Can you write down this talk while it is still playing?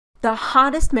The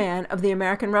hottest man of the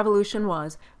American Revolution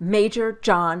was Major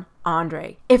John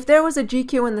Andre. If there was a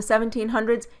GQ in the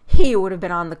 1700s, he would have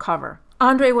been on the cover.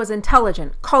 Andre was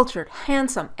intelligent, cultured,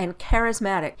 handsome, and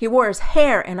charismatic. He wore his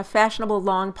hair in a fashionable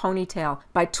long ponytail.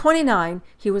 By 29,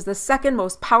 he was the second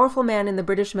most powerful man in the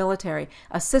British military,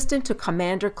 assistant to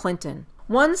Commander Clinton.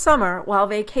 One summer, while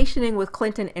vacationing with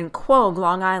Clinton in Quogue,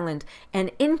 Long Island, an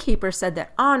innkeeper said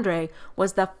that Andre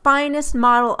was the finest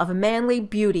model of manly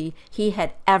beauty he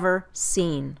had ever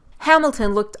seen.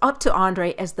 Hamilton looked up to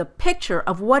Andre as the picture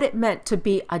of what it meant to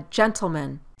be a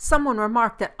gentleman. Someone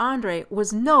remarked that Andre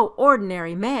was no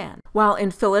ordinary man. While in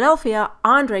Philadelphia,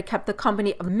 Andre kept the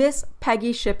company of Miss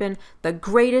Peggy Shippen, the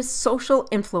greatest social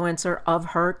influencer of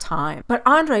her time. But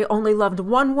Andre only loved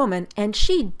one woman, and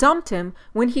she dumped him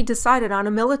when he decided on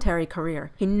a military career.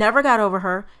 He never got over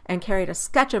her and carried a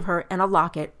sketch of her in a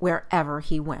locket wherever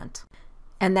he went.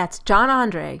 And that's John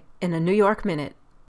Andre in a New York Minute.